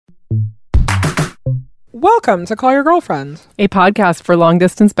Welcome to Call Your Girlfriend, a podcast for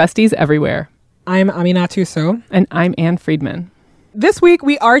long-distance besties everywhere. I'm Aminatu So. And I'm Anne Friedman. This week,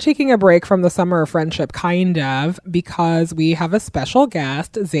 we are taking a break from the summer of friendship, kind of, because we have a special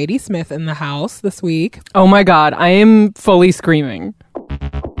guest, Zadie Smith, in the house this week. Oh my God, I am fully screaming.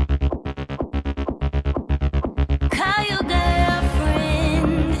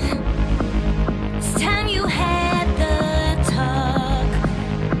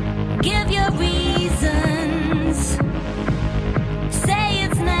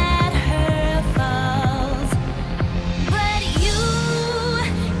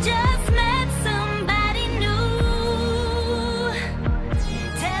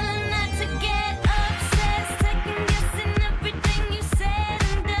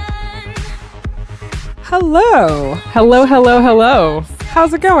 Hello. Hello.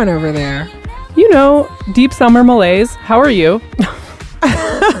 How's it going over there? You know, deep summer malaise. How are you?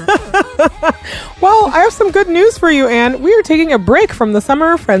 Well, I have some good news for you, Anne. We are taking a break from the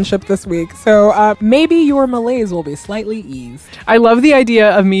summer of friendship this week, so maybe your malaise will be slightly eased. I love the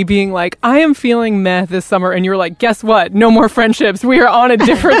idea of me being like, I am feeling meh this summer, and you're like, guess what? No more friendships. We are on a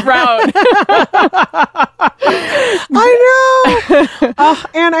different route. I know.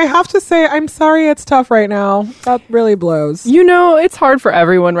 And I have to say, I'm sorry it's tough right now. That really blows. You know, it's hard for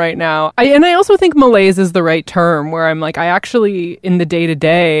everyone right now. I also think malaise is the right term, where I'm like, I actually, in the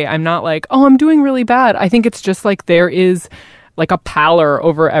day-to-day, I'm not like, oh, I'm doing really bad. I think it's just like there is like a pallor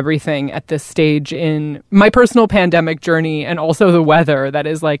over everything at this stage in my personal pandemic journey, and also the weather that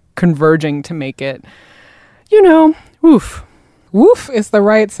is like converging to make it, you know, woof. Woof is the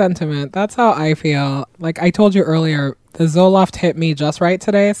right sentiment. That's how I feel. Like I told you earlier, the Zoloft hit me just right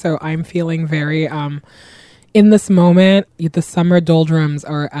today, so I'm feeling very in this moment, the summer doldrums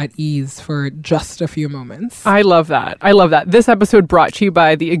are at ease for just a few moments. I love that. This episode brought to you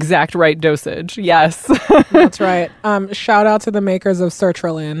by the exact right dosage. Yes. That's right. Shout out to the makers of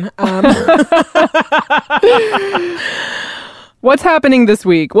sertraline. What's happening this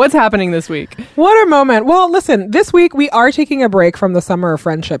week? What a moment. Well, listen, this week we are taking a break from the summer of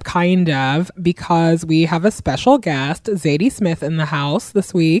friendship, kind of, because we have a special guest, Zadie Smith, in the house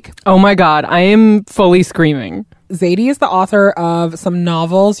this week. Oh my God, I am fully screaming. Zadie is the author of some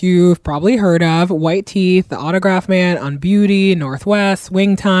novels you've probably heard of: White Teeth, The Autograph Man, On Beauty, Northwest,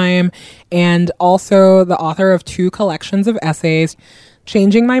 Swing Time, and also the author of 2 collections of essays,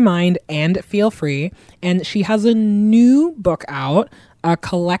 Changing My Mind and Feel Free. And she has a new book out, a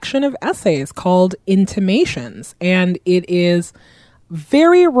collection of essays called Intimations. And it is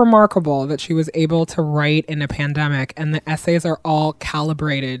very remarkable that she was able to write in a pandemic, and the essays are all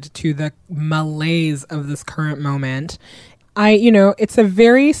calibrated to the malaise of this current moment. It's a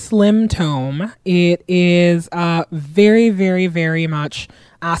very slim tome. It is very, very, very much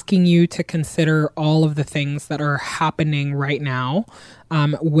asking you to consider all of the things that are happening right now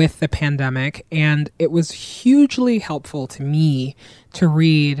with the pandemic. And it was hugely helpful to me to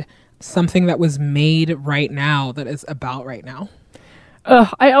read something that was made right now that is about right now.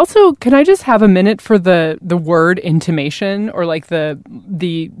 Can I just have a minute for the word intimation, or like the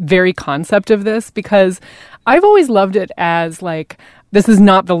very concept of this? Because I've always loved it as like, this is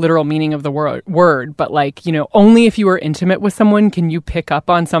not the literal meaning of the word, but like, you know, only if you are intimate with someone can you pick up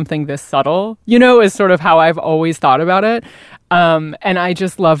on something this subtle, you know, is sort of how I've always thought about it. And I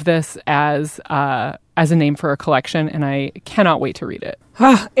just love this as a name for a collection, and I cannot wait to read it.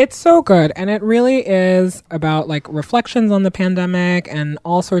 It's so good. And it really is about like reflections on the pandemic and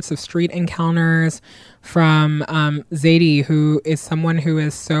all sorts of street encounters from Zadie, who is someone who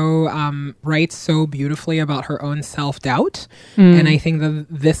is so writes so beautifully about her own self-doubt. And I think that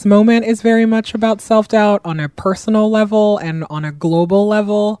this moment is very much about self-doubt on a personal level and on a global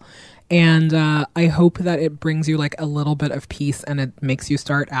level. And I hope that it brings you like a little bit of peace, and it makes you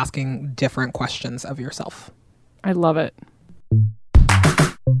start asking different questions of yourself. I love it.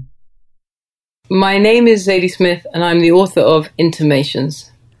 My name is Zadie Smith, and I'm the author of Intimations.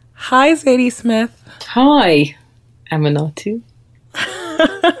 Hi, Zadie Smith. Hi, Aminatu.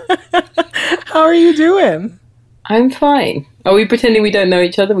 How are you doing? I'm fine. Are we pretending we don't know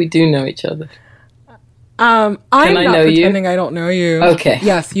each other? We do know each other. I'm not pretending I don't know you. Okay.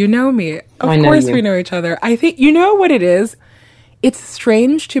 Yes, you know me. Of course we know each other. I think, you know what it is? It's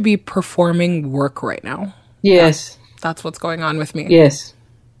strange to be performing work right now. Yes. That's what's going on with me. Yes.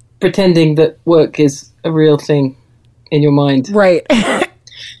 Pretending that work is a real thing in your mind. Right.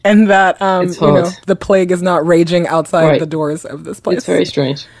 And that, the plague is not raging outside the doors of this place. It's very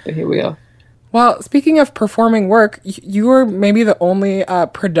strange, but here we are. Well, speaking of performing work, you are maybe the only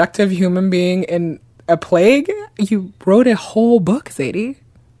productive human being in a plague. You wrote a whole book, Zadie.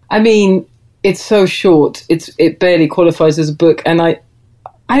 I mean, it's so short. It barely qualifies as a book, and I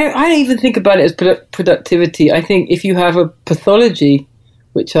don't even think about it as productivity. I think if you have a pathology,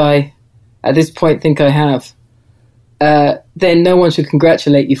 which I at this point think I have, then no one should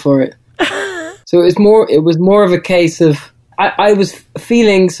congratulate you for it. So it was more of a case of I was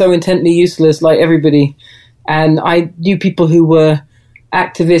feeling so intently useless, like everybody, and I knew people who were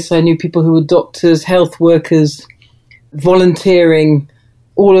activists. I knew people who were doctors, health workers, volunteering,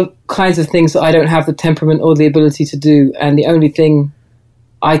 all kinds of things that I don't have the temperament or the ability to do. And the only thing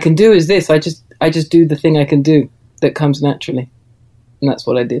I can do is this. I just do the thing I can do that comes naturally. And that's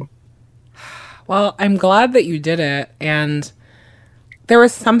what I did. Well, I'm glad that you did it. And there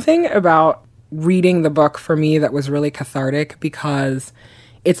was something about reading the book for me that was really cathartic, because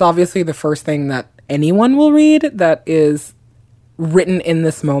it's obviously the first thing that anyone will read that is written in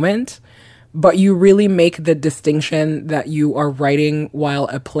this moment. But you really make the distinction that you are writing while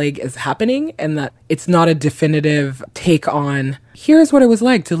a plague is happening, and that it's not a definitive take on, here's what it was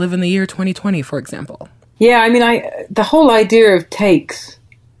like to live in the year 2020, for example. Yeah, I mean, the whole idea of takes,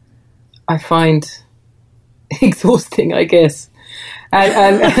 I find exhausting, I guess.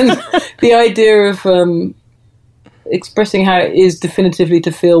 And the idea of expressing how it is definitively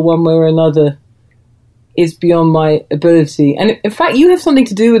to feel one way or another is beyond my ability. And in fact, you have something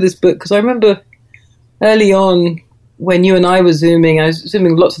to do with this book, because I remember early on when you and I were Zooming, I was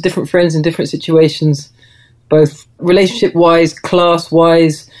Zooming with lots of different friends in different situations, both relationship-wise,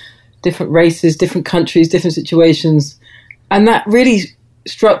 class-wise, different races, different countries, different situations. And that really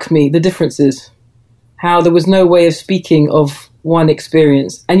struck me, the differences, how there was no way of speaking of one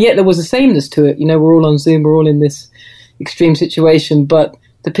experience. And yet there was a sameness to it. You know, we're all on Zoom, we're all in this extreme situation, but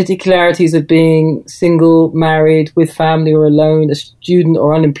the particularities of being single, married, with family or alone, a student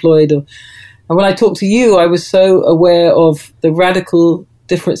or unemployed. And when I talked to you, I was so aware of the radical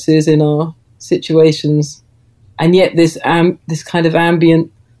differences in our situations, and yet this kind of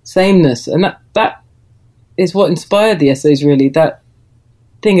ambient sameness. And that is what inspired the essays, really, that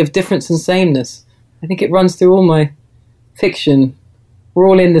thing of difference and sameness. I think it runs through all my fiction. We're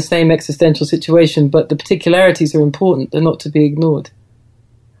all in the same existential situation, but the particularities are important. They're not to be ignored.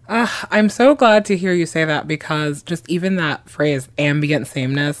 I'm so glad to hear you say that, because just even that phrase, ambient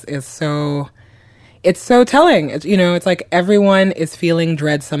sameness, is it's so telling. It's like everyone is feeling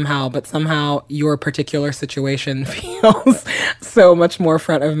dread somehow, but somehow your particular situation feels so much more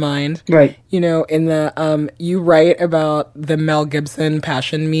front of mind. Right. In the, you write about the Mel Gibson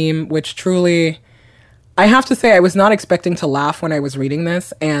passion meme, which truly, I have to say, I was not expecting to laugh when I was reading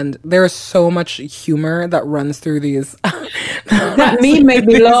this, and there is so much humor that runs through these. That meme made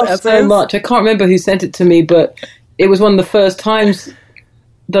me laugh so much. I can't remember who sent it to me, but it was one of the first times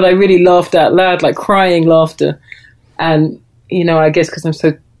that I really laughed out loud, like crying laughter. And, I guess because I'm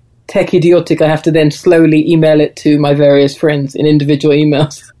so tech idiotic, I have to then slowly email it to my various friends in individual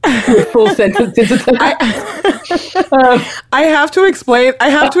emails with full sentences. I have to explain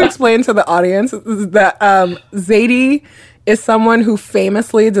to the audience that Zadie is someone who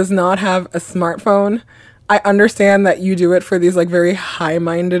famously does not have a smartphone. I understand that you do it for these like very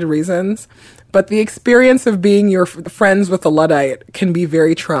high-minded reasons, but the experience of being your friends with a Luddite can be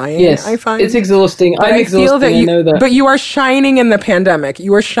very trying. Yes, I find it's exhausting. I'm exhausted. I know that. But you are shining in the pandemic.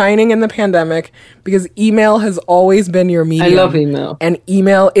 You are shining in the pandemic because email has always been your medium. I love email, and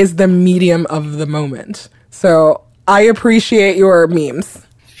email is the medium of the moment. So I appreciate your memes.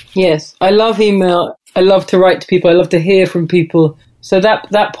 Yes, I love email. I love to write to people. I love to hear from people. So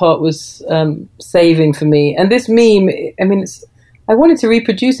that part was saving for me. And this meme, I mean, I wanted to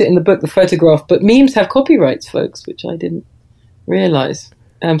reproduce it in the book, the photograph, but memes have copyrights, folks, which I didn't realize.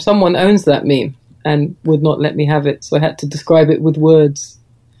 Someone owns that meme and would not let me have it, so I had to describe it with words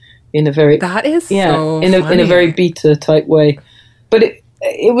in a very in a very beta type way. But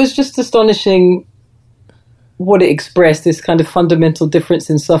it was just astonishing what it expressed, this kind of fundamental difference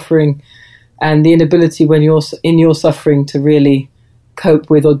in suffering and the inability when you're in your suffering to really cope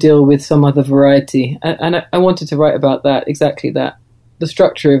with or deal with some other variety. And I wanted to write about that, exactly that, the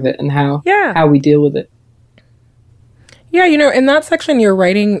structure of it and how we deal with it. Yeah, in that section, you're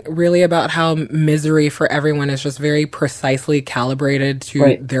writing really about how misery for everyone is just very precisely calibrated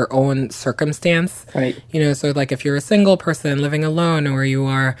to their own circumstance. Right. So like if you're a single person living alone, or you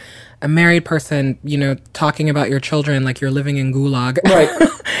are a married person, talking about your children like you're living in gulag. Right.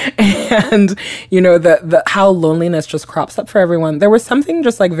 And, the how loneliness just crops up for everyone. There was something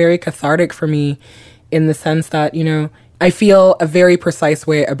just like very cathartic for me in the sense that, I feel a very precise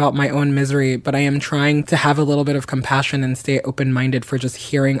way about my own misery, but I am trying to have a little bit of compassion and stay open-minded for just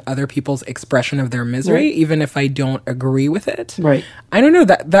hearing other people's expression of their misery, Right. even if I don't agree with it. Right. I don't know,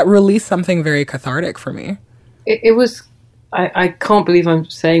 that released something very cathartic for me. It was, I can't believe I'm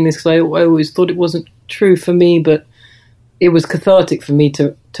saying this because I always thought it wasn't true for me, but it was cathartic for me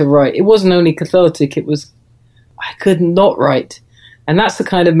to write. It wasn't only cathartic, it was, I could not write. And that's the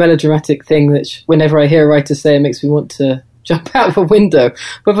kind of melodramatic thing that whenever I hear a writer say, it makes me want to jump out of a window.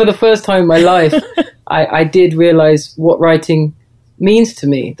 But for the first time in my life, I did realize what writing means to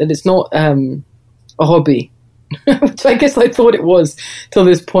me, that it's not a hobby, which I guess I thought it was till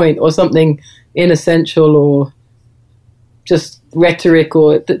this point, or something inessential or just rhetoric.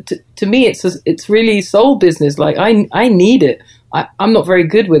 Or to me, it's really soul business. Like I need it. I'm not very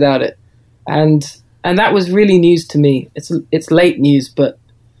good without it. And that was really news to me. It's late news, but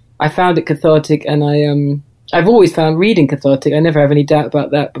I found it cathartic, and I've always found reading cathartic. I never have any doubt about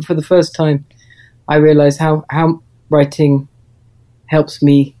that. But for the first time, I realized how writing helps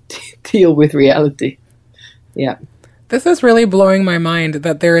me deal with reality. Yeah. This is really blowing my mind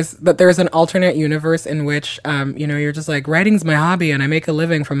that there's an alternate universe in which you're just like, writing's my hobby and I make a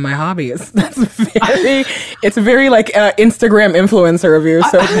living from my hobbies. It's very like Instagram influencer of you.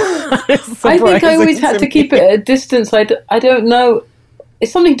 So I think I always had to keep it at a distance. I don't know.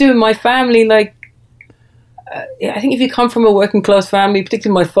 It's something to do with my family. Like I think if you come from a working class family,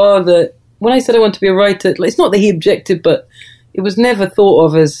 particularly my father, when I said I want to be a writer, it's not that he objected, but it was never thought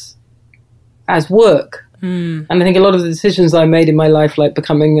of as work. And I think a lot of the decisions I made in my life, like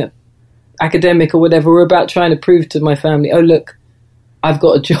becoming an academic or whatever, were about trying to prove to my family, oh, look, I've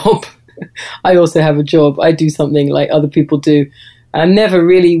got a job. I also have a job. I do something like other people do. I never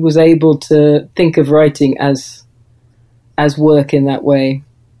really was able to think of writing as work in that way.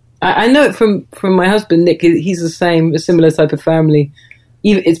 I know it from my husband, Nick. He's a similar type of family.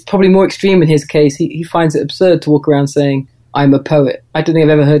 It's probably more extreme in his case. He finds it absurd to walk around saying, I'm a poet. I don't think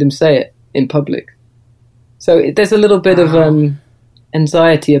I've ever heard him say it in public. So there's a little bit of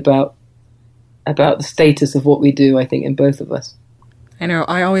anxiety about the status of what we do, I think, in both of us. I know.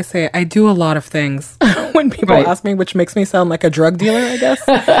 I always say I do a lot of things when people ask me, which makes me sound like a drug dealer, I guess.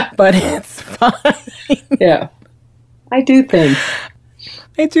 But it's fine. Yeah. I do things.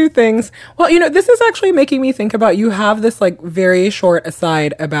 I do things. Well, this is actually making me think about, you have this like very short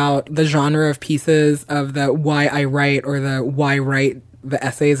aside about the genre of pieces of the why I write, or the why write the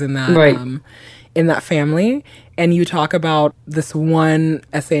essays in that in that family. And you talk about this one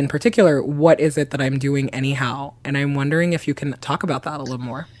essay in particular, what is it that I'm doing anyhow? And I'm wondering if you can talk about that a little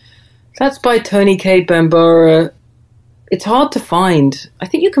more. That's by Toni Cade Bambara. It's hard to find. I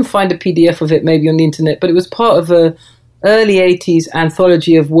think you can find a PDF of it maybe on the internet, but it was part of a early 80s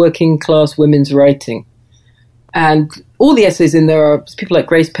anthology of working class women's writing. And all the essays in there are people like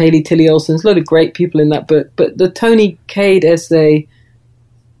Grace Paley, Tilly Olsen. There's a lot of great people in that book. But the Toni Cade essay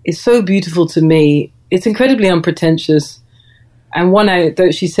is so beautiful to me. It's incredibly unpretentious. And one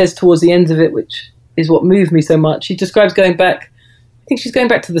anecdote she says towards the end of it, which is what moved me so much, she describes going back, I think she's going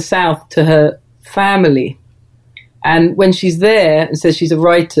back to the South, to her family. And when she's there and says she's a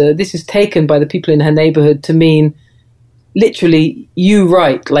writer, this is taken by the people in her neighborhood to mean literally, you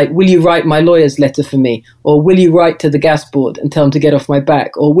write, like, will you write my lawyer's letter for me? Or will you write to the gas board and tell them to get off my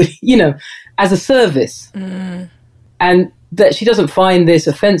back? Or, as a service. And that she doesn't find this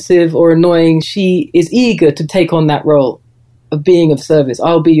offensive or annoying. She is eager to take on that role of being of service.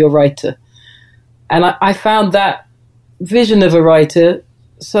 I'll be your writer. And I found that vision of a writer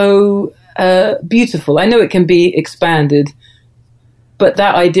so beautiful. I know it can be expanded, but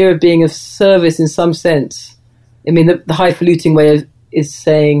that idea of being of service in some sense, I mean, the highfalutin way is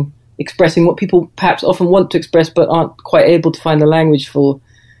saying, expressing what people perhaps often want to express but aren't quite able to find the language for.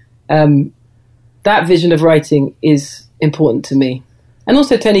 That vision of writing is important to me. And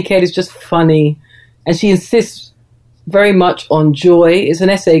also Toni Cade is just funny, and she insists very much on joy. It's an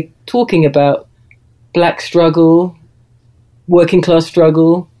essay talking about black struggle, working class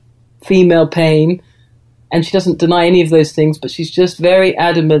struggle, female pain, and she doesn't deny any of those things, but she's just very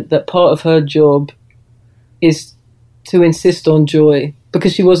adamant that part of her job is to insist on joy,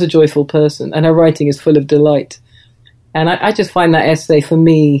 because she was a joyful person and her writing is full of delight. And I just find that essay, for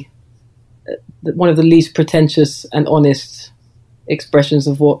me, one of the least pretentious and honest expressions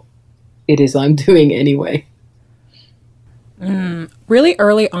of what it is I'm doing anyway. Really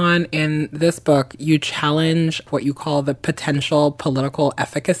early on in this book, you challenge what you call the potential political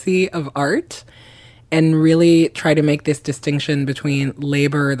efficacy of art, and really try to make this distinction between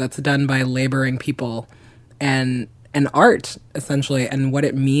labor that's done by laboring people and and art, essentially, and what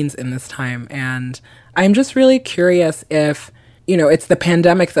it means in this time. And I'm just really curious if, you know, it's the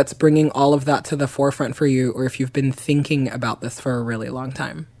pandemic that's bringing all of that to the forefront for you, or if you've been thinking about this for a really long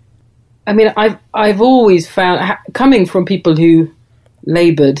time. I mean, I've always found, coming from people who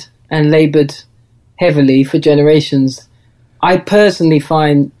laboured heavily for generations, I personally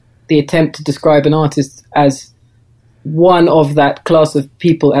find the attempt to describe an artist as one of that class of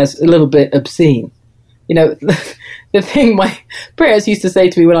people as a little bit obscene. You know, the thing my parents used to say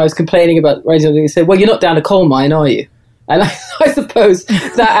to me when I was complaining about writing something, they said, well, you're not down a coal mine, are you? And I suppose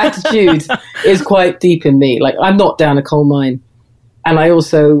that attitude is quite deep in me. Like, I'm not down a coal mine. And I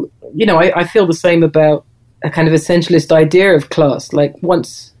also, you know, I feel the same about a kind of essentialist idea of class. Like,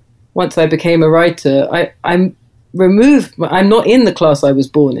 once I became a writer, I'm removed. I'm not in the class I was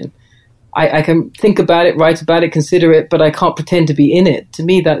born in. I can think about it, write about it, consider it, but I can't pretend to be in it. To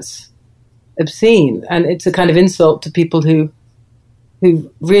me, that's obscene. And it's a kind of insult to people who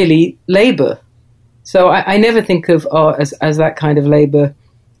really labour. So I never think of art as that kind of labour.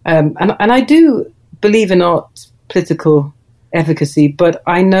 And I do believe in art's political efficacy, but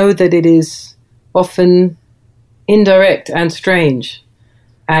I know that it is often indirect and strange,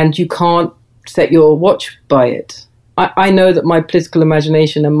 and you can't set your watch by it. I know that my political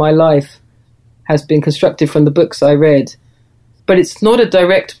imagination and my life has been constructed from the books I read, but it's not a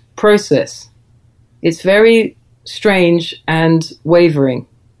direct process. It's very strange and wavering.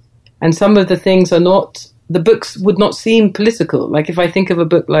 And some of the things are not, the books would not seem political. Like if I think of a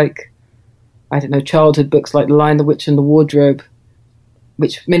book like, I don't know, childhood books like The Lion, the Witch and the Wardrobe,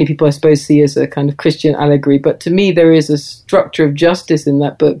 which many people I suppose see as a kind of Christian allegory. But to me, there is a structure of justice in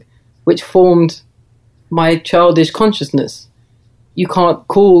that book which formed my childish consciousness. You can't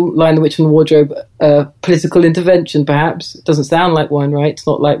call Lion, the Witch and the Wardrobe a political intervention, perhaps. It doesn't sound like one, right? It's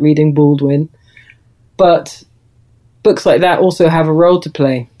not like reading Baldwin. But books like that also have a role to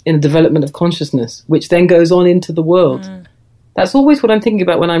play in the development of consciousness, which then goes on into the world. That's always what I'm thinking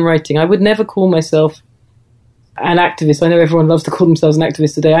about when I'm writing. I would never call myself an activist. I know everyone loves to call themselves an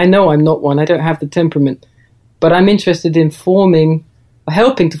activist today. I know I'm not one. I don't have the temperament. But I'm interested in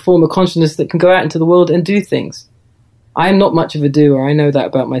helping to form a consciousness that can go out into the world and do things. I'm not much of a doer. I know that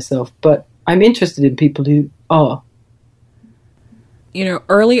about myself. But I'm interested in people who are. You know,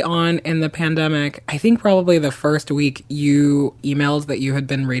 early on in the pandemic, I think probably the first week, you emailed that you had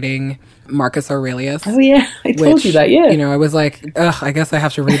been reading Marcus Aurelius. Oh, yeah. I told you that, yeah. You know, I was like, ugh, I guess I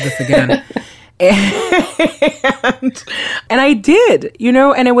have to read this again. and I did, you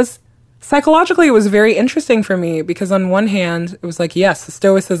know, and it was, psychologically, it was very interesting for me because on one hand, it was like, yes,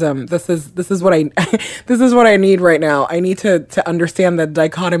 stoicism, this is what I this is what I need right now. I need to understand the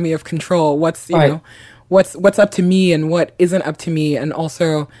dichotomy of control. What's, you know, what's up to me and what isn't up to me, and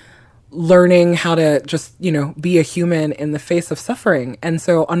also learning how to just, you know, be a human in the face of suffering. And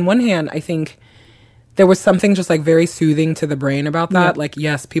so on one hand, I think there was something just like very soothing to the brain about that. Yeah. Like,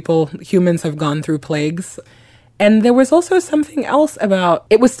 yes, humans have gone through plagues. And there was also something else about,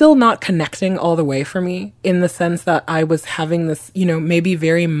 it was still not connecting all the way for me in the sense that I was having this, you know, maybe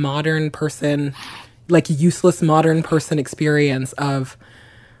very modern person, like useless modern person experience of,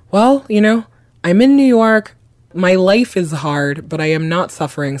 well, you know, I'm in New York. My life is hard, but I am not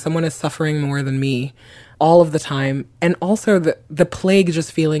suffering. Someone is suffering more than me all of the time. And also the plague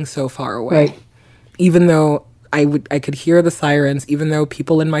just feeling so far away. Right. Even though I could hear the sirens, even though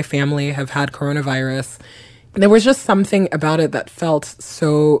people in my family have had coronavirus, there was just something about it that felt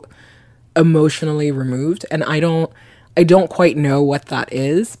so emotionally removed. And I don't quite know what that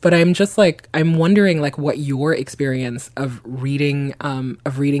is, but I'm just like, I'm wondering like what your experience of reading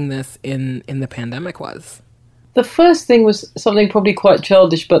this in the pandemic was. The first thing was something probably quite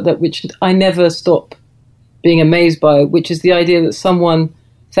childish, but which I never stop being amazed by, which is the idea that someone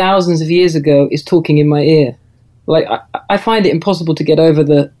thousands of years ago is talking in my ear. Like, I find it impossible to get over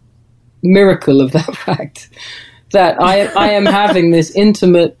the miracle of that fact, that I am having this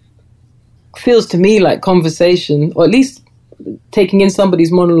intimate, feels to me like conversation, or at least taking in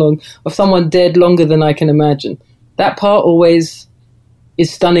somebody's monologue of someone dead longer than I can imagine. That part always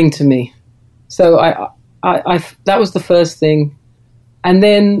is stunning to me. So I that was the first thing. And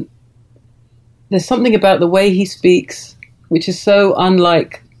then there's something about the way he speaks, which is so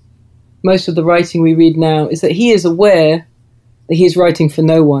unlike most of the writing we read now, is that he is aware that he is writing for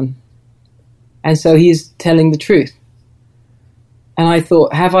no one. And so he is telling the truth. And I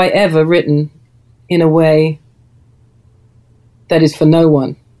thought, have I ever written in a way that is for no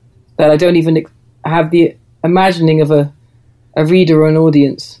one? That I don't even have the imagining of a reader or an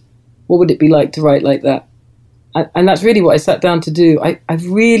audience. What would it be like to write like that? And that's really what I sat down to do. I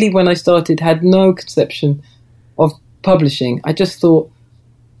really, when I started, had no conception of publishing. I just thought,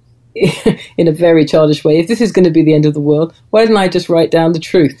 in a very childish way, if this is going to be the end of the world, why don't I just write down the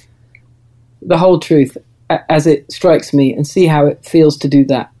truth, the whole truth, as it strikes me, and see how it feels to do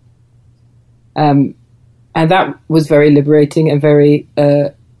that. And that was very liberating and very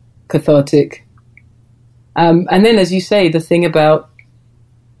cathartic. And then, as you say, the thing about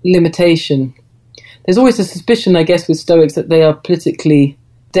limitation. There's always a suspicion, I guess, with Stoics that they are politically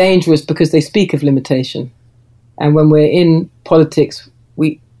dangerous because they speak of limitation. And when we're in politics,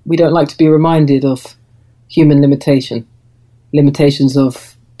 we don't like to be reminded of human limitation, limitations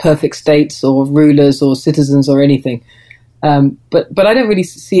of perfect states or rulers or citizens or anything. But I don't really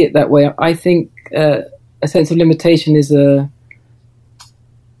see it that way. I think a sense of limitation is a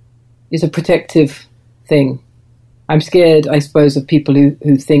protective thing. I'm scared, I suppose, of people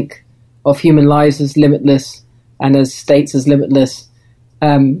who think of human lives as limitless and as states as limitless.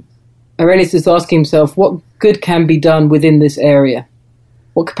 Aurelius is asking himself, what good can be done within this area?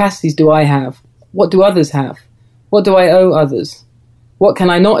 What capacities do I have? What do others have? What do I owe others? What can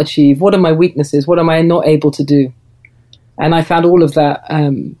I not achieve? What are my weaknesses? What am I not able to do? And I found all of that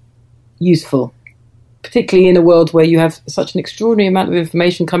useful, particularly in a world where you have such an extraordinary amount of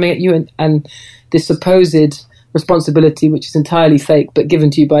information coming at you and this supposed responsibility, which is entirely fake, but given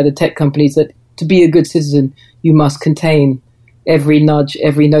to you by the tech companies, that to be a good citizen, you must contain every nudge,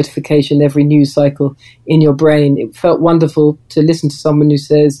 every notification, every news cycle in your brain. It felt wonderful to listen to someone who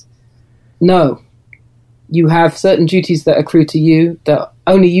says, no, you have certain duties that accrue to you that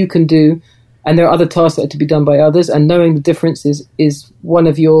only you can do, and there are other tasks that are to be done by others, and knowing the differences is one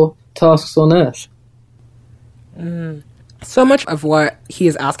of your tasks on earth. So much of what he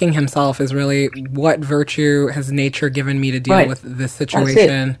is asking himself is really, what virtue has nature given me to deal with this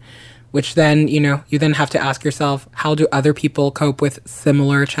situation? Which then, you then have to ask yourself, how do other people cope with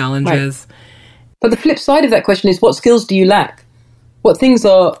similar challenges? Right. But the flip side of that question is, what skills do you lack? What things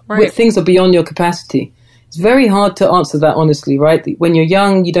are beyond your capacity? It's very hard to answer that honestly, right? When you're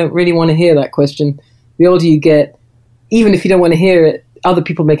young, you don't really want to hear that question. The older you get, even if you don't want to hear it, other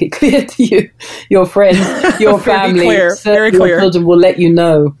people make it clear to you. Your friends, your family, very clear. Your children will let you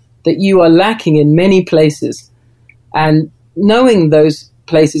know that you are lacking in many places. And knowing those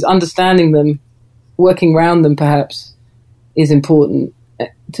places, understanding them, working around them perhaps, is important.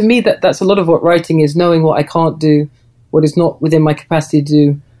 To me, that's a lot of what writing is, knowing what I can't do, what is not within my capacity to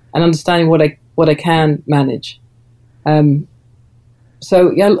do, and understanding what I can manage.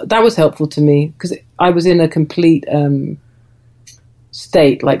 So yeah, that was helpful to me because I was in a complete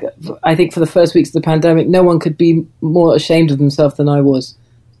state. Like, I think for the first weeks of the pandemic, no one could be more ashamed of themselves than I was.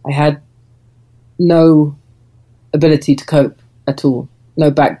 I had no ability to cope at all. No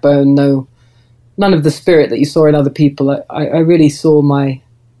backbone, none of the spirit that you saw in other people. I really saw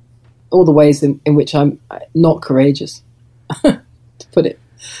all the ways in which I'm not courageous, to put it.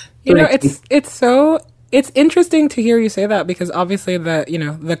 It's interesting to hear you say that, because obviously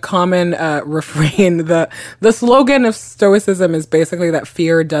the common refrain, the slogan of Stoicism is basically that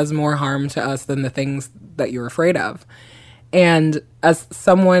fear does more harm to us than the things that you're afraid of. And as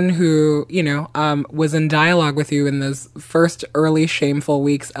someone who, was in dialogue with you in those first early shameful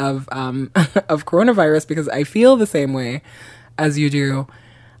weeks of coronavirus, because I feel the same way as you do,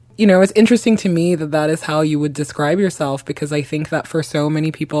 it's interesting to me that is how you would describe yourself, because I think that for so many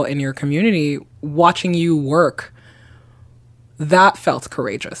people in your community, watching you work, that felt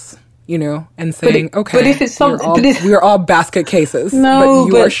courageous, and saying, but if it's we're all basket cases, no,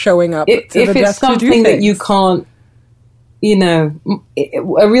 but you are showing up to the desk to do things. If it's something that you can't,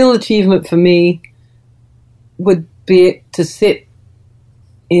 a real achievement for me would be to sit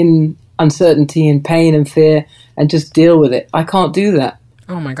in uncertainty and pain and fear and just deal with it. I can't do that.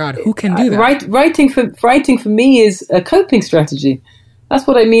 Oh my God, who can do that? Writing for me is a coping strategy. That's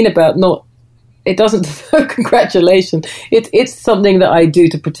what I mean about not. It doesn't deserve congratulations. It's something that I do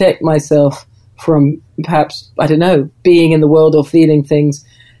to protect myself from perhaps, I don't know, being in the world or feeling things.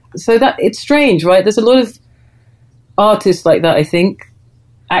 So that it's strange, right? There's a lot of artists like that, I think,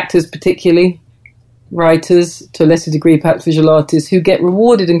 actors particularly, writers to a lesser degree, perhaps visual artists, who get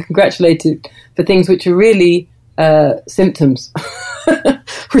rewarded and congratulated for things which are really symptoms,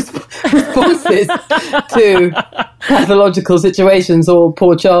 responses to pathological situations or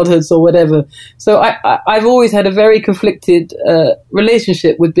poor childhoods or whatever. So I've always had a very conflicted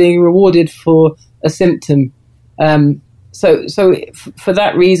relationship with being rewarded for a symptom. So for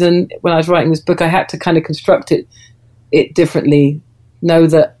that reason, when I was writing this book, I had to kind of construct it differently, know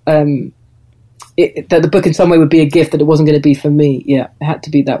that that the book in some way would be a gift, that it wasn't going to be for me. Yeah, it had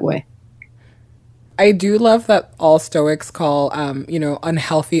to be that way. I do love that all Stoics call,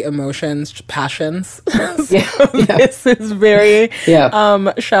 unhealthy emotions passions. This is very,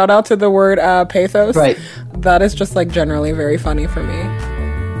 shout out to the word pathos. Right. That is just like generally very funny for me.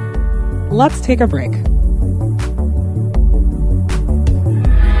 Let's take a break.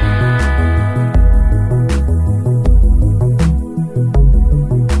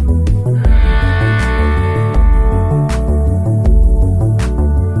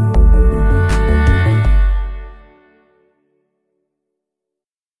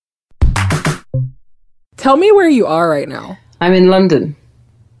 Tell me where you are right now. I'm in London.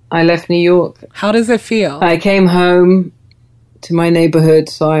 I left New York. How does it feel? I came home to my neighborhood,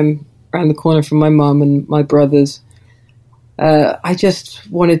 so I'm around the corner from my mum and my brothers. I just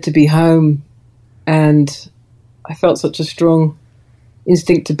wanted to be home, and I felt such a strong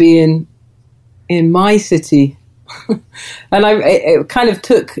instinct to be in my city. And it kind of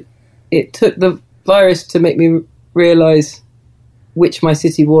took the virus to make me realize which my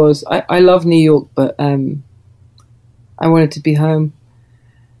city was. I love New York, but I wanted to be home.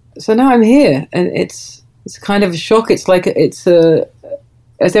 So now I'm here, and it's kind of a shock. It's like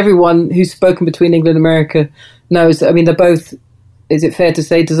as everyone who's spoken between England and America knows, I mean, they're both, is it fair to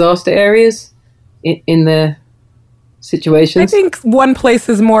say, disaster areas in their situations? I think one place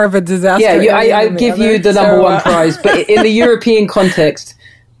is more of a disaster area. I give you the number one prize, but in the European context,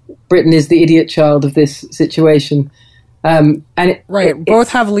 Britain is the idiot child of this situation. Both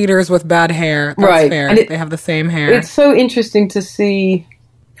have leaders with bad hair. That's fair. And they have the same hair. It's so interesting to see,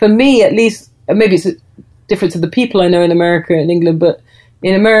 for me at least, maybe it's different to the people I know in America and England, but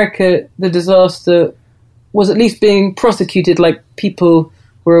in America, the disaster was at least being prosecuted, like people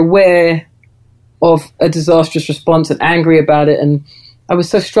were aware of a disastrous response and angry about it. And I was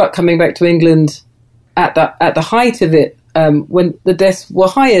so struck coming back to England at the height of it, when the deaths were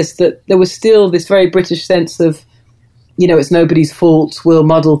highest, that there was still this very British sense of, it's nobody's fault, we'll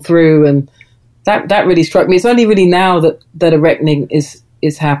muddle through. And that really struck me. It's only really now that a reckoning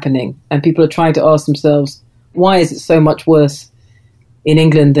is happening, and people are trying to ask themselves, why is it so much worse in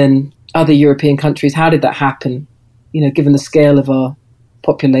England than other European countries? How did that happen? Given the scale of our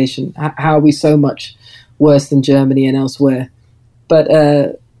population, how are we so much worse than Germany and elsewhere? But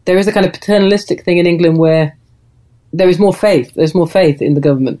there is a kind of paternalistic thing in England where there is more faith. There's more faith in the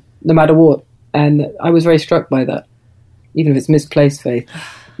government, no matter what. And I was very struck by that, even if it's misplaced faith.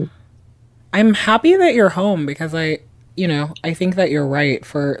 I'm happy that you're home, because I think that you're right.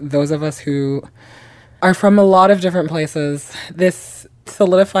 For those of us who are from a lot of different places, this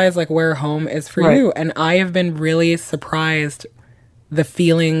solidifies like where home is for you. And I have been really surprised the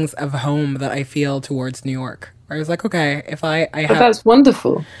feelings of home that I feel towards New York. Where I was like, okay, if I have... But that's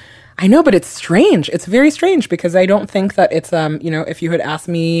wonderful. I know, but it's strange. It's very strange, because I don't think that it's, if you had asked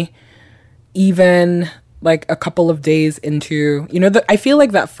me even like a couple of days into, I feel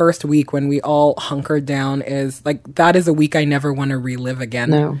like that first week when we all hunkered down is like, that is a week I never want to relive again.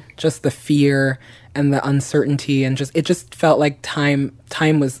 No. Just the fear and the uncertainty, and it just felt like time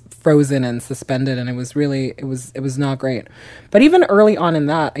was frozen and suspended, and it was not great. But even early on in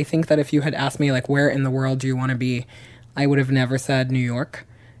that, I think that if you had asked me like, where in the world do you want to be, I would have never said New York.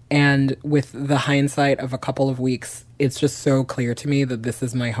 And with the hindsight of a couple of weeks, it's just so clear to me that this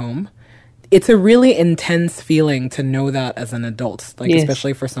is my home. It's a really intense feeling to know that as an adult, like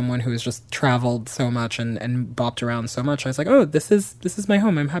especially for someone who has just traveled so much and bopped around so much. I was like, oh, this is my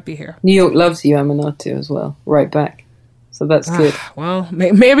home. I'm happy here. New York loves you, Aminatu, as well. Right back. So that's good. Well,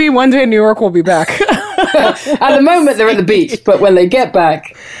 maybe one day New York will be back. At the moment, they're at the beach, but when they get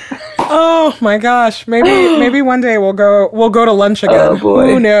back... Oh my gosh! Maybe one day we'll go to lunch again. Oh boy!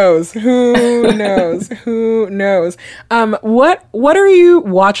 Who knows? Who knows? Who knows? What are you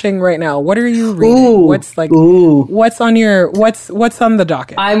watching right now? What are you reading? What's on the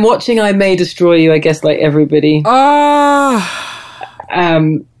docket? I'm watching I May Destroy You, I guess, like everybody. I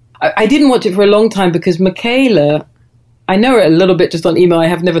didn't watch it for a long time because Michaela, I know her a little bit just on email. I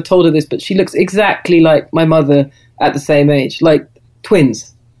have never told her this, but she looks exactly like my mother at the same age, like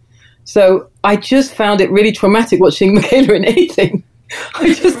twins. So I just found it really traumatic watching Michaela in anything.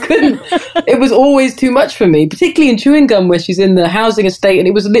 I just couldn't. It was always too much for me, particularly in Chewing Gum, where she's in the housing estate, and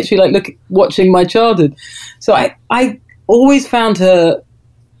it was literally like watching my childhood. So I always found her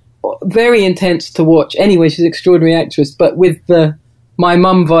very intense to watch. Anyway, she's an extraordinary actress, but with my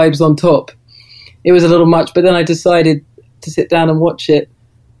mum vibes on top, it was a little much. But then I decided to sit down and watch it.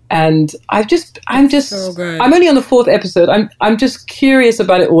 And I'm so good. I'm only on the 4th episode. I'm just curious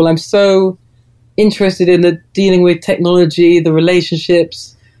about it all. I'm so interested in the dealing with technology, the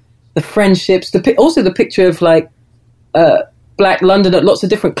relationships, the friendships, also the picture of like black Black London at lots of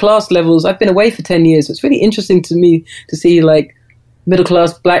different class levels. I've been away for 10 years. So it's really interesting to me to see like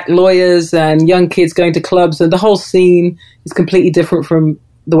middle-class Black lawyers and young kids going to clubs, and the whole scene is completely different from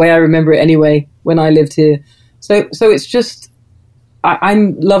the way I remember it anyway when I lived here. So it's just,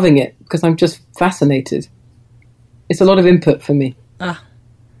 I'm loving it because I'm just fascinated. It's a lot of input for me.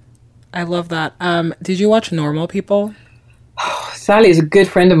 I love that. Did you watch Normal People? Sally is a good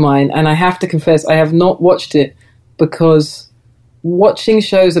friend of mine, and I have to confess I have not watched it because watching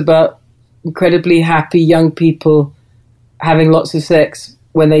shows about incredibly happy young people having lots of sex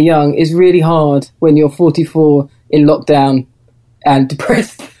when they're young is really hard when you're 44 in lockdown and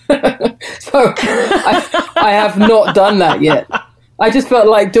depressed. So I have not done that yet. I just felt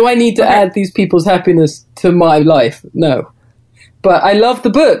like, do I need to add these people's happiness to my life? No. But I love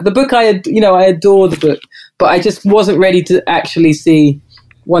the book. The book, I adore the book. But I just wasn't ready to actually see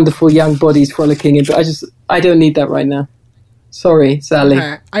wonderful young bodies frolicking into. I don't need that right now. Sorry, Sally.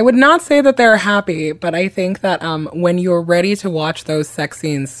 Okay. I would not say that they're happy, but I think that when you're ready to watch those sex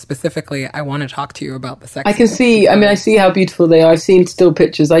scenes specifically, I want to talk to you about the sex I can scenes. see, I see how beautiful they are. I've seen still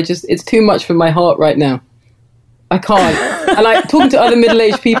pictures. It's too much for my heart right now. I can't. And talking to other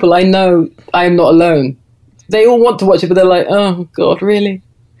middle-aged people, I know I am not alone. They all want to watch it, but they're like, oh, God, really?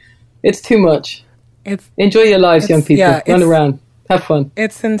 It's too much. Enjoy your lives, young people. Yeah, run around. Have fun.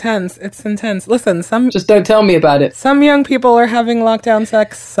 It's intense. Listen, just don't tell me about it. Some young people are having lockdown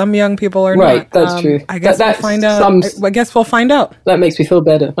sex. Some young people are not. Right, that's true. I guess we'll find out. I guess we'll find out. That makes me feel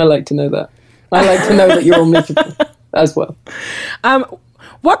better. I like to know that. I like to know that you're all miserable as well.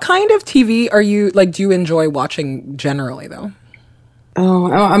 What kind of TV are you, do you enjoy watching generally, though?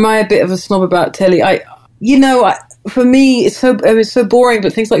 Oh, am I a bit of a snob about telly? For me, it's so boring,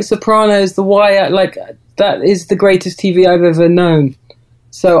 but things like Sopranos, The Wire, that is the greatest TV I've ever known.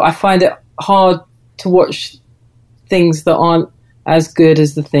 So I find it hard to watch things that aren't as good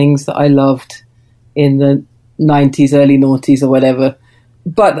as the things that I loved in the 90s, early noughties or whatever.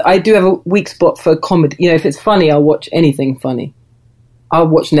 But I do have a weak spot for comedy. If it's funny, I'll watch anything funny. I'll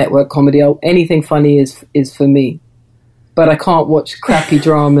watch network comedy. Anything funny is for me. But I can't watch crappy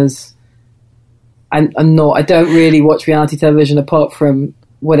dramas. I don't really watch reality television apart from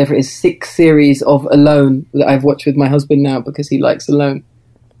whatever it is, 6 series of Alone that I've watched with my husband now because he likes Alone.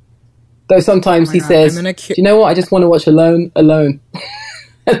 Though sometimes he says, do you know what? I just want to watch Alone. and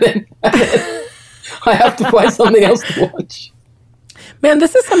then I have to find something else to watch. Man,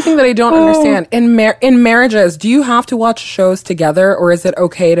 this is something that I don't understand. In marriages, do you have to watch shows together, or is it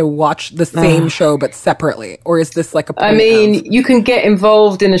okay to watch the same show but separately? Or is this like a you can get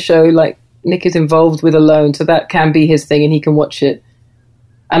involved in a show, like Nick is involved with Alone, so that can be his thing and he can watch it.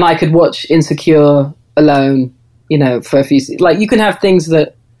 And I could watch Insecure alone, for a few seasons. You can have things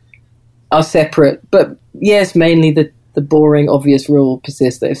that are separate. But yes, mainly the boring, obvious rule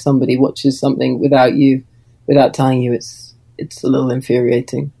persists that if somebody watches something without telling you, it's a little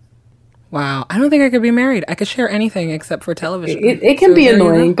infuriating. Wow. I don't think I could be married. I could share anything except for television. It can be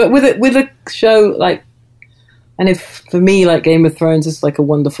annoying, but with a show and if for me, Game of Thrones is that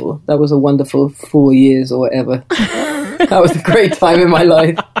was a wonderful 4 years or whatever. That was a great time in my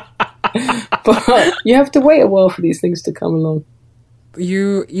life. But you have to wait a while for these things to come along.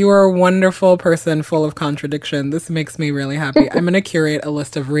 You are a wonderful person full of contradiction. This makes me really happy. I'm going to curate a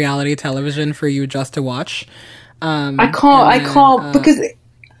list of reality television for you just to watch. I can't because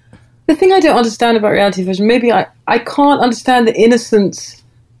the thing I don't understand about reality television, maybe I can't understand the innocence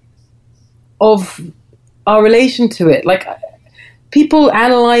of our relation to it. People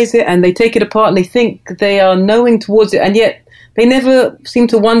analyze it and they take it apart and they think they are knowing towards it, and yet they never seem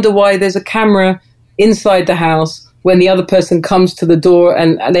to wonder why there's a camera inside the house when the other person comes to the door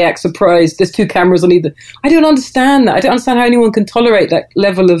and they act surprised. There's 2 cameras on either. I don't understand that. I don't understand how anyone can tolerate that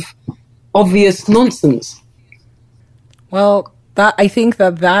level of obvious nonsense. Well, I think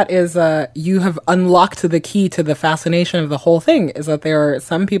that is you have unlocked the key to the fascination of the whole thing, is that there are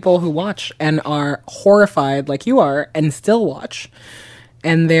some people who watch and are horrified like you are and still watch.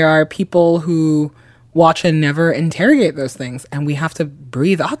 And there are people who watch and never interrogate those things. And we have to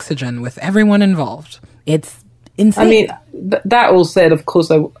breathe oxygen with everyone involved. It's insane. That all said, of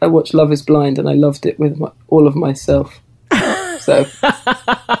course, I watched Love is Blind and I loved it with all of myself. So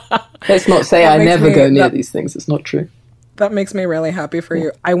let's not say I never go near these things. It's not true. That makes me really happy for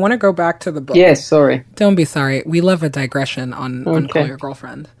you. I want to go back to the book. Yes, sorry. Don't be sorry. We love a digression on Call Your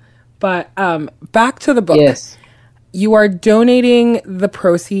Girlfriend. But back to the book. Yes. You are donating the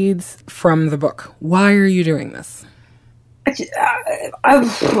proceeds from the book. Why are you doing this? Just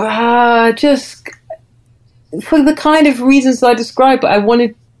for the kind of reasons I described.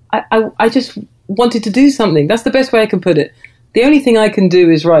 I just wanted to do something. That's the best way I can put it. the only thing I can do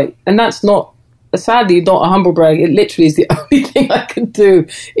is write. And that's not, sadly, not a humble brag. It literally is the only thing I can do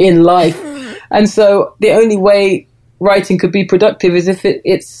in life. And so the only way writing could be productive is if it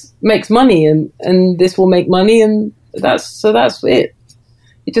makes money, and this will make money, and that's it.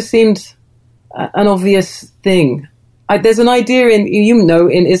 It just seemed an obvious thing. There's an idea in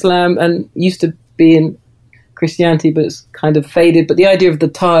Islam, and used to be in Christianity, but it's kind of faded. But the idea of the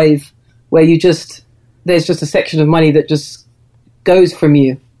tithe, where there's just a section of money that just goes from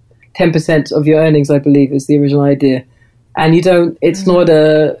you. 10% of your earnings, I believe, is the original idea. And you don't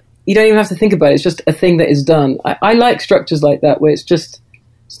even have to think about it. It's just a thing that is done. I like structures like that, where it's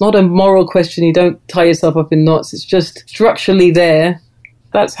not a moral question. You don't tie yourself up in knots. It's just structurally there.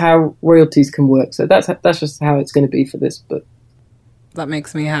 That's how royalties can work. So that's just how it's going to be for this book. That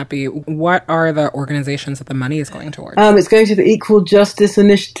makes me happy. What are the organizations that the money is going towards? It's going to the Equal Justice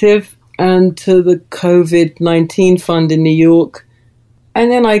Initiative and to the COVID-19 Fund in New York. And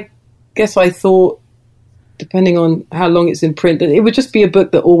then I guess I thought, depending on how long it's in print, that it would just be a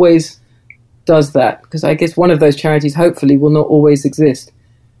book that always does that, because I guess one of those charities hopefully will not always exist.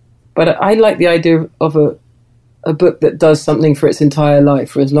 But I like the idea of a book that does something for its entire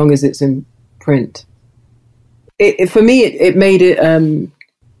life, for as long as it's in print. For me, it made it,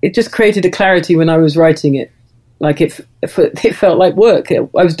 it just created a clarity when I was writing it. Like it felt like work.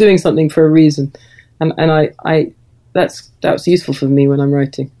 I was doing something for a reason. And that's useful for me when I'm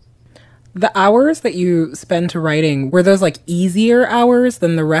writing. The hours that you spend to writing, were those like easier hours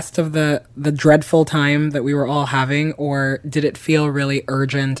than the rest of the dreadful time that we were all having? Or did it feel really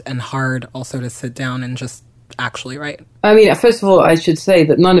urgent and hard also to sit down and just actually write? I mean, first of all, I should say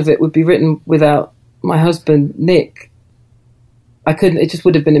that none of it would be written without my husband, Nick. It just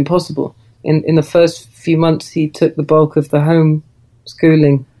would have been impossible. In the first few months, he took the bulk of the home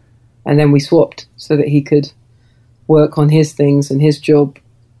schooling, and then we swapped so that he could work on his things and his job.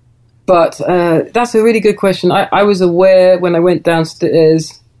 But that's a really good question. I was aware when I went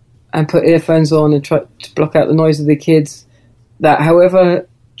downstairs and put earphones on and tried to block out the noise of the kids that however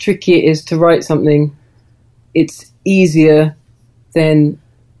tricky it is to write something, it's easier than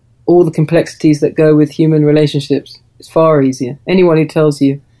all the complexities that go with human relationships. It's far easier. Anyone who tells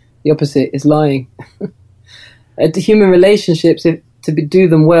you the opposite is lying. The human relationships, do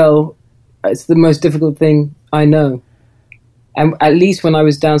them well, it's the most difficult thing I know. And at least when I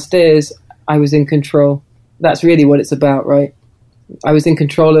was downstairs, I was in control. That's really what it's about, right? I was in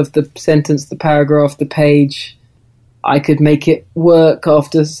control of the sentence, the paragraph, the page. I could make it work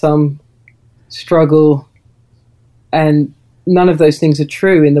after some struggle. And none of those things are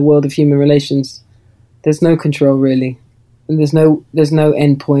true in the world of human relations. There's no control, really. And there's no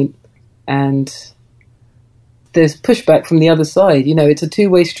end point. And there's pushback from the other side. You know, it's a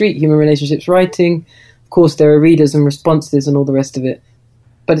two-way street, human relationships. Writing, of course, there are readers and responses and all the rest of it.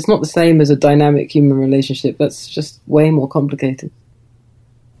 But it's not the same as a dynamic human relationship. That's just way more complicated.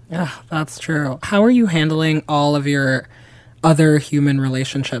 Yeah, that's true. How are you handling all of your other human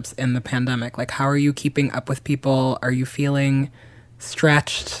relationships in the pandemic? Like, how are you keeping up with people? Are you feeling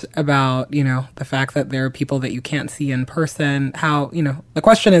stretched about, the fact that there are people that you can't see in person? The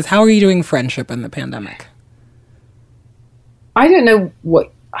question is, how are you doing friendship in the pandemic? I don't know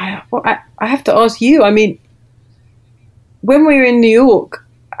what I have to ask you. I mean, when we were in New York,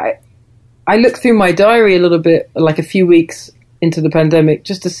 I looked through my diary a little bit, like a few weeks into the pandemic,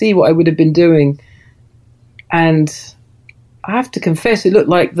 just to see what I would have been doing. And I have to confess, it looked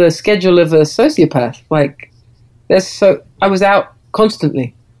like the schedule of a sociopath. Like, I was out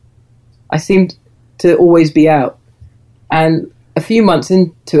constantly. I seemed to always be out. And a few months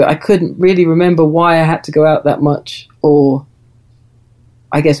into it, I couldn't really remember why I had to go out that much, or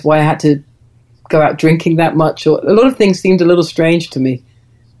I guess why I had to go out drinking that much, or a lot of things seemed a little strange to me.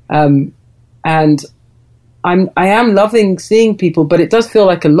 And I am loving seeing people, but it does feel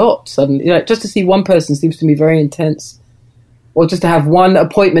like a lot suddenly. Just to see one person seems to me very intense, or just to have one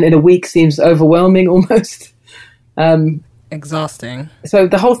appointment in a week seems overwhelming almost. Exhausting. So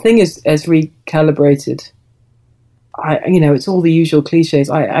the whole thing is recalibrated. It's all the usual cliches.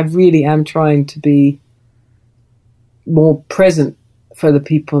 I really am trying to be more present for the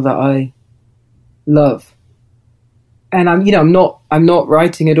people that I love. And I'm not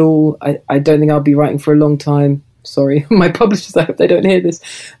writing at all. I don't think I'll be writing for a long time. Sorry, my publishers, I hope they don't hear this.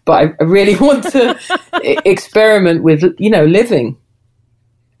 But I really want to experiment with, living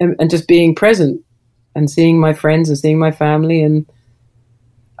and just being present and seeing my friends and seeing my family. And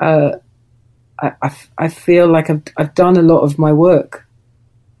I feel like I've done a lot of my work.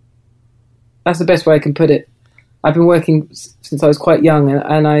 That's the best way I can put it. I've been working since I was quite young,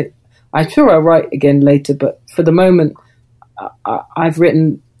 and I'm sure I'll write again later, but for the moment, I've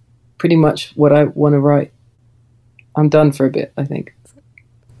written pretty much what I want to write. I'm done for a bit, I think.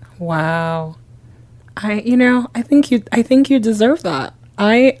 Wow. I think you deserve that.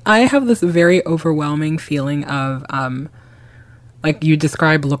 I have this very overwhelming feeling of, like you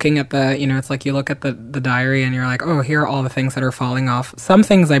describe looking at the, it's like you look at the diary and you're like, oh, here are all the things that are falling off. Some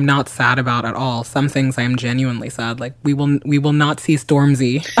things I'm not sad about at all. Some things I am genuinely sad. Like we will not see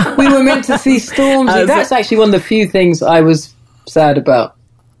Stormzy. We were meant to see Stormzy. That's actually one of the few things I was sad about.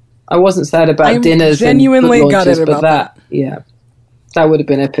 I wasn't sad about dinners genuinely and food launches, gutted but about that. Yeah, that would have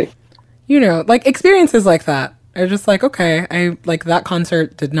been epic. Like experiences like that are just like, okay, that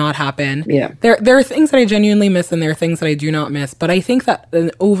concert did not happen. Yeah. There are things that I genuinely miss and there are things that I do not miss. But I think that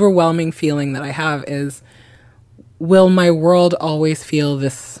an overwhelming feeling that I have is, will my world always feel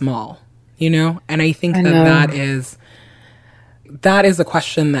this small? And I think that is a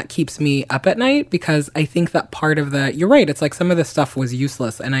question that keeps me up at night, because I think that part of you're right. It's like some of the stuff was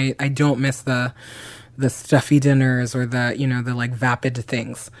useless, and I don't miss the stuffy dinners or the like vapid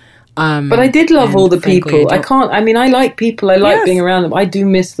things. But I did love all the people. I like people. I like being around them. I do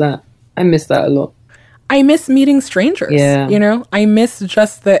miss that. I miss that a lot. I miss meeting strangers. Yeah. I miss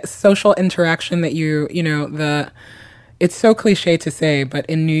just the social interaction that it's so cliche to say, but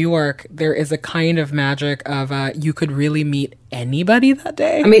in New York, there is a kind of magic of you could really meet anybody that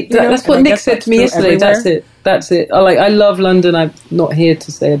day. I mean, that's what Nick said to me yesterday. Everywhere. That's it. I love London. I'm not here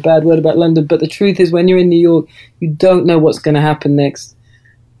to say a bad word about London, but the truth is, when you're in New York, you don't know what's going to happen next.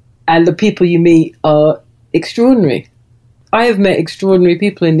 And the people you meet are extraordinary. I have met extraordinary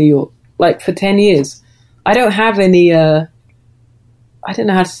people in New York, like for 10 years. I don't have any, I don't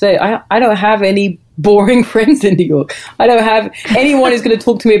know how to say it. I don't have any boring friends in New York. I don't have anyone who's going to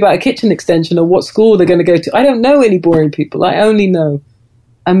talk to me about a kitchen extension or what school they're going to go to. I don't know any boring people. I only know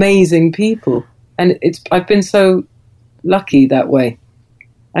amazing people. And I've been so lucky that way.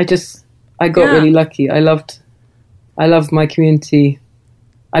 I got really lucky. I loved my community.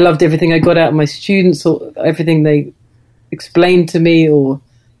 I loved everything I got out of my students, or everything they explained to me or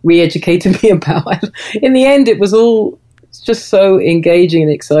re-educated me about. In the end, it was all just so engaging and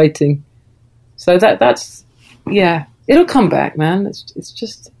exciting. So that's it'll come back, man. It's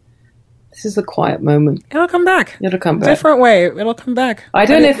just, this is a quiet moment. It'll come back. Different way. It'll come back. I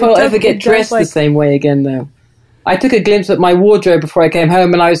don't know if I'll ever get dressed the same way again, though. I took a glimpse at my wardrobe before I came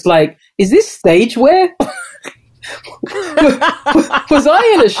home, and I was like, is this stage wear? Was I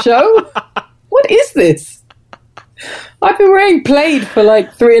in a show? What is this? I've been wearing plaid for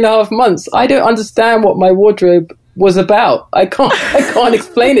like 3.5 months. I don't understand what my wardrobe was about. I can't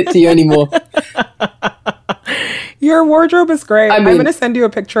explain it to you anymore. Your wardrobe is great. I'm going to send you a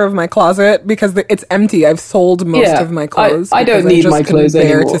picture of my closet because it's empty. I've sold most of my clothes. I don't need my clothes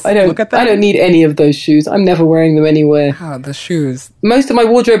anymore. I don't need any of those shoes. I'm never wearing them anywhere. Oh, the shoes. Most of my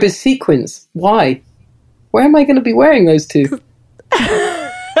wardrobe is sequins. Why? Where am I going to be wearing those to?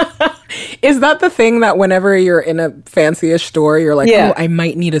 Is that the thing that whenever you're in a fancy-ish store, you're like, oh, I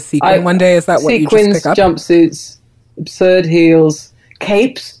might need a sequin one day? Is that what you just pick up? Sequins, jumpsuits, absurd heels,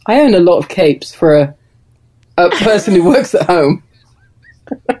 capes. I own a lot of capes for a person who works at home.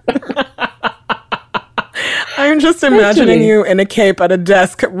 I'm just imagining you in a cape at a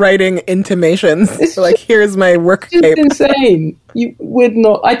desk writing intimations. It's like, here's my work cape. It's insane. You would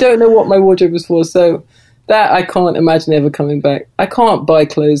not. I don't know what my wardrobe was for, so that I can't imagine ever coming back. I can't buy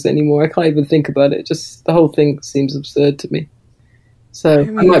clothes anymore. I can't even think about it. Just the whole thing seems absurd to me. So I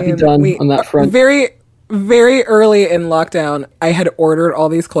might be done on that front. Very, very early in lockdown, I had ordered all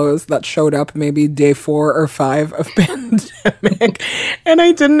these clothes that showed up maybe day 4 or 5 of pandemic. And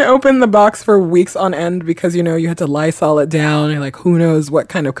I didn't open the box for weeks on end because, you had to Lysol it down. And like, who knows what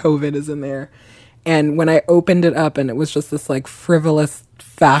kind of COVID is in there. And when I opened it up and it was just this like frivolous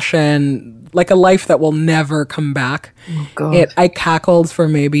fashion, like a life that will never come back. Oh, God. I cackled for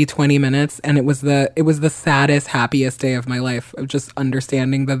maybe 20 minutes, and it was the saddest, happiest day of my life, of just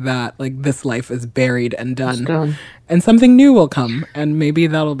understanding that like this life is buried and done, and something new will come, and maybe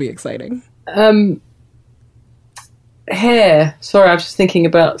that'll be exciting. Hair. Sorry, I was just thinking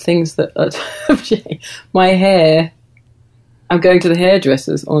about things that my hair. I'm going to the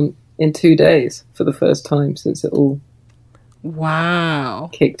hairdressers in 2 days for the first time since it all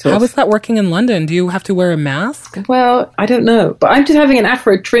kicked off. How is that working in London? Do you have to wear a mask? Well, I don't know. But I'm just having an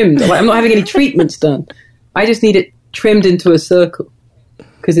afro trimmed. Like, I'm not having any treatments done. I just need it trimmed into a circle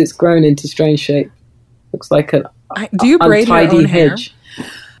because it's grown into strange shape. Looks like an do you braid your own hedge.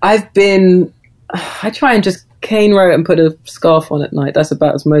 Hair? I try and just cane row it and put a scarf on at night. That's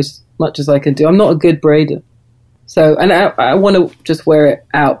about as much as I can do. I'm not a good braider. So, and I want to just wear it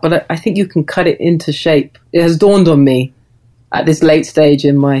out, but I think you can cut it into shape. It has dawned on me at this late stage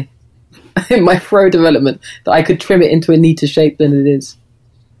in my in my fro development that I could trim it into a neater shape than it is.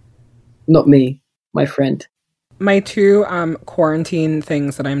 Not me, my friend. My two quarantine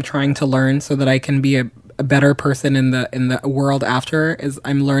things that I'm trying to learn so that I can be a better person in the world after is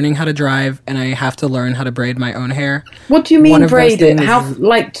I'm learning how to drive, and I have to learn how to braid my own hair. What do you mean braid it? How,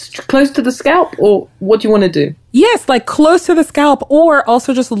 like, close to the scalp, or what do you want to do? Yes, like close to the scalp, or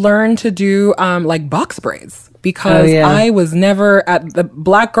also just learn to do like box braids. Because I was never at the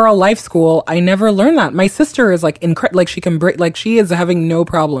Black Girl Life School. I never learned that. My sister is like like she can braid, like she is having no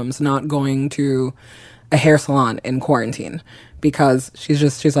problems not going to a hair salon in quarantine, because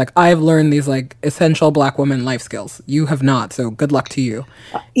she's like, I've learned these like essential Black woman life skills. You have not, so good luck to you.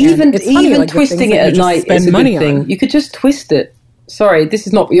 Even like, twisting it at night is a good thing. You could just twist it. Sorry, this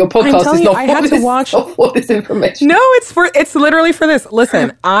is not your podcast. Is not I had to watch for this information. No, it's literally for this.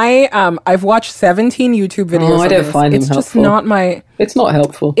 Listen, I've watched 17 YouTube videos. I don't find them helpful. It's just not my. It's not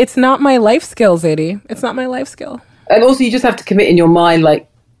helpful. It's not my life skill, Zadie. It's not my life skill. And also, you just have to commit in your mind, like,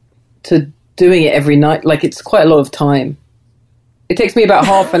 to doing it every night. Like, it's quite a lot of time. It takes me about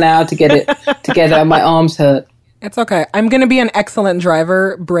half an hour to get it together, and my arms hurt. It's okay. I'm going to be an excellent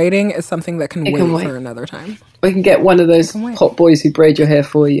driver. Braiding is something that can wait for another time. We can get one of those hot boys who braid your hair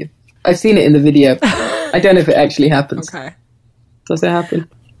for you. I've seen it in the video. I don't know if it actually happens. Okay. Does it happen?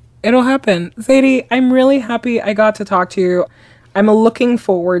 It'll happen. Zadie, I'm really happy I got to talk to you. I'm looking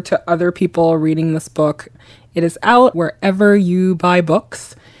forward to other people reading this book. It is out wherever you buy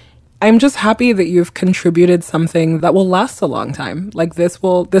books. I'm just happy that you've contributed something that will last a long time. Like this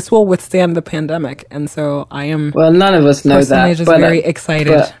will withstand the pandemic, and so I am. Well, none of us know that. Just very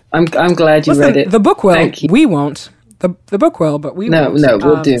excited. But I'm glad you read it. The book will. We won't. The book will, but we won't. No,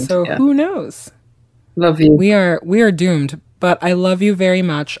 we're doomed. So who knows? Love you. We are doomed, but I love you very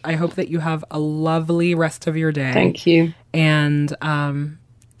much. I hope that you have a lovely rest of your day. Thank you. And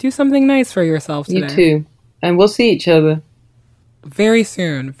do something nice for yourself today. You too. And we'll see each other. Very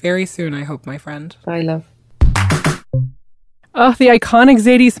soon, I hope, my friend. Bye, love. Oh, the iconic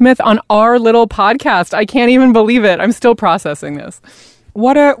Zadie Smith on our little podcast. I can't even believe it. I'm still processing this.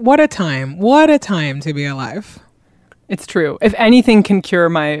 What a time. What a time to be alive. It's true. If anything can cure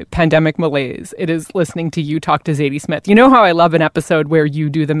my pandemic malaise, it is listening to you talk to Zadie Smith. You know how I love an episode where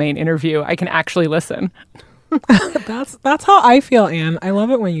you do the main interview? I can actually listen. That's how I feel, Anne. I love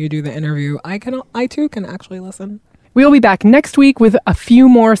it when you do the interview. I too can actually listen. We'll be back next week with a few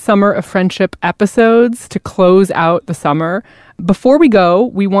more Summer of Friendship episodes to close out the summer. Before we go,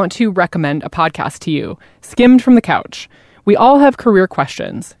 we want to recommend a podcast to you, Skimmed from the Couch. We all have career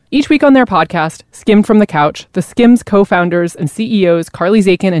questions. Each week on their podcast, Skimmed from the Couch, the Skims co-founders and CEOs Carly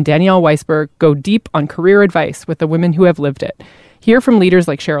Zakin and Danielle Weisberg go deep on career advice with the women who have lived it. Hear from leaders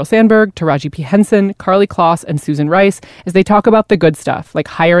like Sheryl Sandberg, Taraji P. Henson, Carly Kloss, and Susan Rice as they talk about the good stuff, like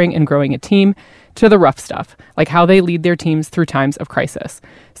hiring and growing a team, to the rough stuff, like how they lead their teams through times of crisis.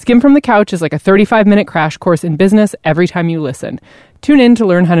 Skim from the Couch is like a 35-minute crash course in business every time you listen. Tune in to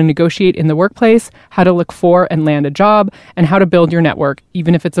learn how to negotiate in the workplace, how to look for and land a job, and how to build your network,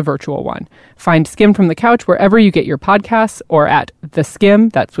 even if it's a virtual one. Find Skim from the Couch wherever you get your podcasts or at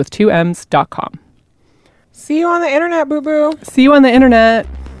theskim, that's with 2Ms.com. See you on the internet, boo-boo. See you on the internet.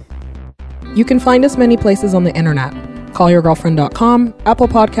 You can find us many places on the internet. CallYourGirlfriend.com, Apple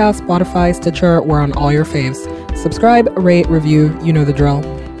Podcasts, Spotify, Stitcher, we're on all your faves. Subscribe, rate, review, you know the drill.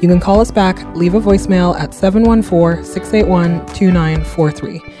 You can call us back, leave a voicemail at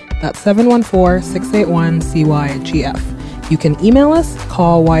 714-681-2943. That's 714-681-CYGF. You can email us,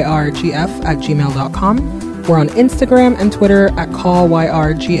 callyrgf@gmail.com. We're on Instagram and Twitter at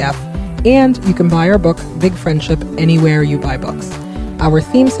callyrgf. And you can buy our book, Big Friendship, anywhere you buy books. Our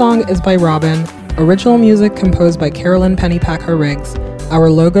theme song is by Robin. Original music composed by Carolyn Pennypacker Riggs. Our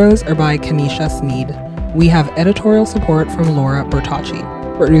logos are by Kanisha Sneed. We have editorial support from Laura Bertacci.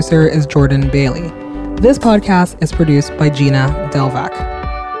 Producer is Jordan Bailey. This podcast is produced by Gina Delvac.